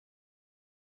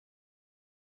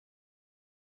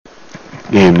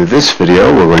In this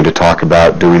video, we're going to talk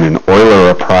about doing an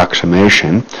Euler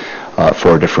approximation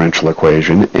for a differential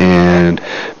equation. And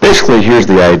basically, here's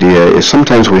the idea, is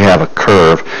sometimes we have a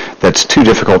curve that's too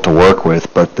difficult to work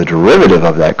with, but the derivative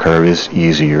of that curve is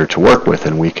easier to work with,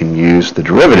 and we can use the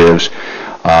derivatives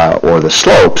or the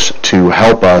slopes to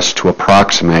help us to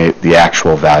approximate the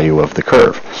actual value of the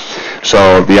curve.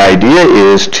 So the idea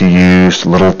is to use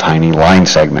little tiny line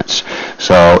segments.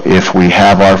 So if we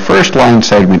have our first line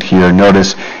segment here,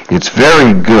 notice it's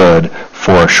very good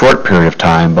for a short period of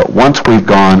time, but once we've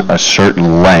gone a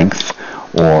certain length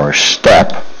or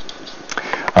step,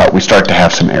 we start to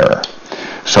have some error.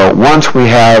 So once we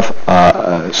have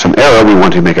some error, we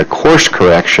want to make a course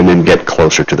correction and get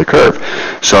closer to the curve.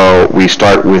 So we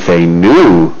start with a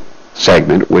new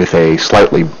segment with a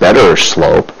slightly better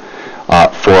slope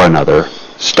for another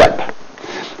step.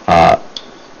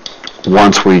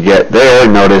 Once we get there,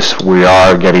 notice we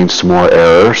are getting some more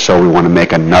error, so we want to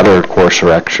make another course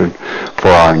correction for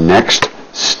our next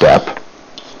step.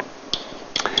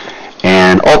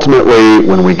 And ultimately,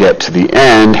 when we get to the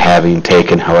end, having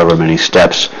taken however many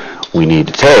steps we need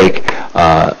to take,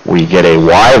 we get a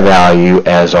y value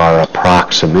as our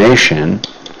approximation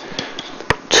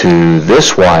to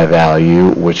this y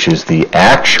value, which is the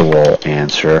actual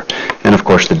answer. And of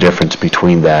course, the difference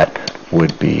between that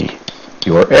would be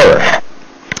your error.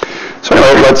 So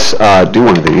anyway, let's do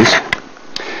one of these.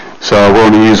 So we're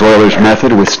going to use Euler's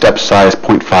method with step size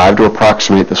 0.5 to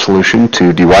approximate the solution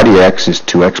to dy dx is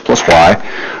 2x plus y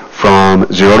from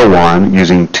 0 to 1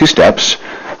 using two steps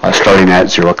starting at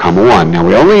 0, 1. Now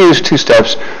we only use two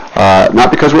steps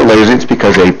not because we're lazy, it's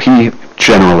because AP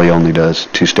generally only does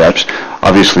two steps.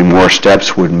 Obviously more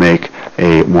steps would make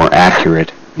a more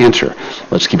accurate answer.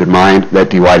 Let's keep in mind that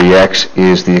dy dx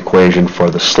is the equation for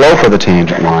the slope of the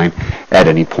tangent line at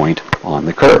any point on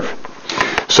the curve.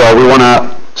 So we want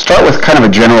to start with kind of a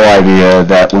general idea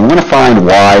that when we want to find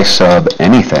y sub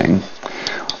anything,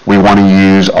 we want to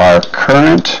use our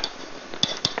current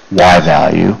y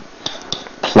value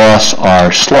plus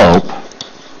our slope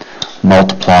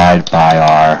multiplied by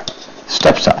our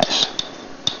step size.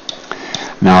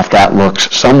 Now if that looks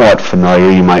somewhat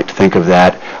familiar, you might think of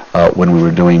that when we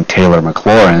were doing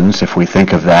Taylor-Maclaurin's, if we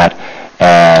think of that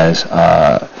as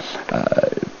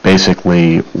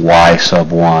basically y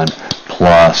sub 1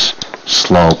 plus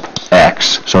slope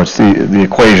x. So it's the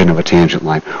equation of a tangent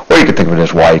line. Or you could think of it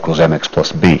as y equals mx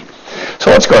plus b.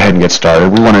 So let's go ahead and get started.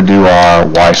 We want to do our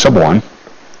y sub 1.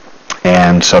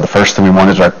 And so the first thing we want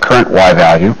is our current y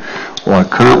value. Well, our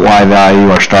current y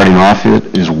value, our starting off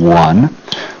is 1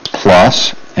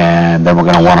 plus, and then we're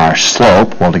going to want our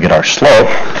slope. Well, to get our slope,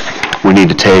 we need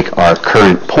to take our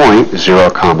current point, 0,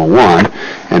 1,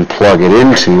 and plug it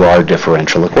into our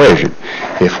differential equation.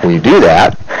 If we do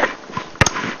that,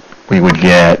 we would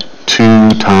get 2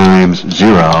 times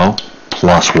 0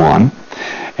 plus 1,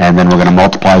 and then we're going to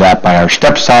multiply that by our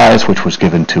step size, which was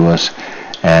given to us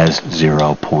as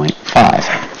 0.5.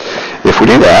 If we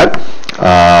do that,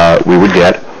 we would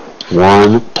get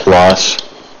 1 plus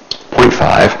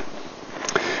 0.5,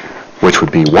 which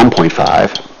would be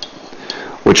 1.5,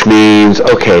 which means,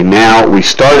 okay, now we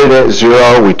started at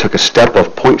 0, we took a step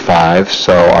of 0.5,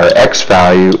 so our x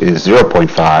value is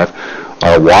 0.5,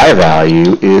 our y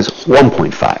value is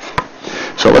 1.5.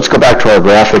 So let's go back to our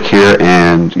graphic here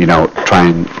and, try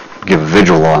and give a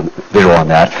visual on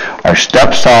that. Our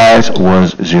step size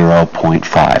was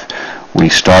 0.5. We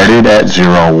started at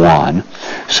 0, 1.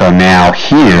 So now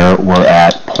here we're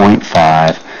at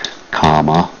 0.5,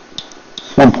 comma,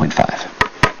 1.5.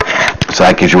 So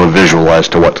that gives you a visual as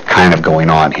to what's kind of going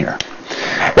on here.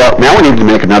 Well, now we need to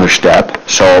make another step,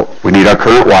 so we need our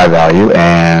current y value,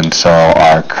 and so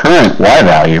our current y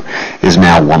value is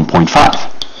now 1.5.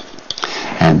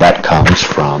 And that comes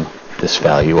from this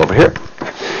value over here.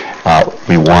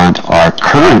 We want our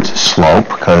current slope,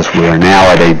 because we are now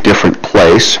at a different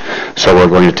place, so we're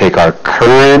going to take our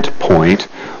current point,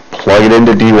 plug it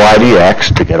into dy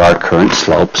dx to get our current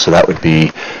slope, so that would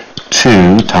be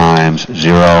 2 times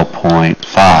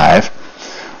 0.5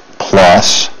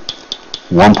 plus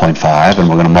 1.5, and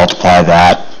we're going to multiply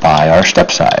that by our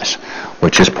step size,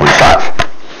 which is 0.5.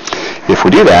 If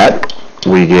we do that,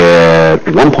 we get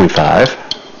 1.5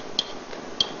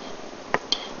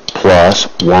 plus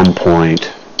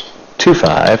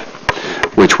 1.25,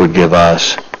 which would give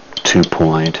us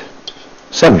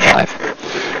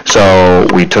 2.75. So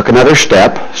we took another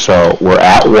step, so we're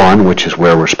at 1, which is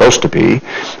where we're supposed to be.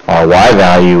 Our y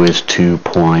value is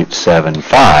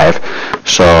 2.75,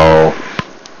 so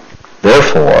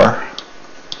therefore,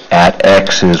 at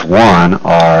x is 1,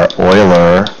 our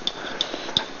Euler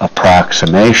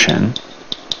approximation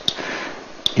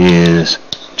is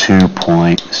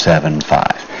 2.75.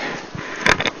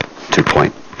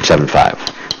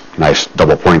 2.75. Nice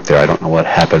double point there. I don't know what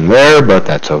happened there, but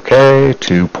that's okay.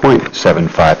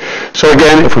 2.75. So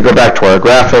again, if we go back to our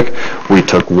graphic, we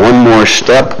took one more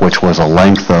step, which was a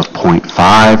length of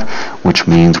 0.5, which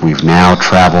means we've now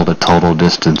traveled a total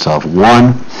distance of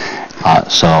 1.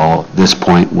 So this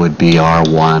point would be our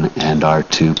 1 and our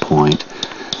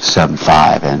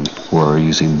 2.75, and we're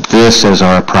using this as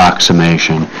our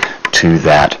approximation to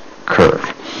that curve.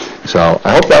 So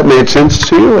I hope that made sense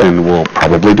to you, and we'll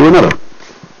probably do another.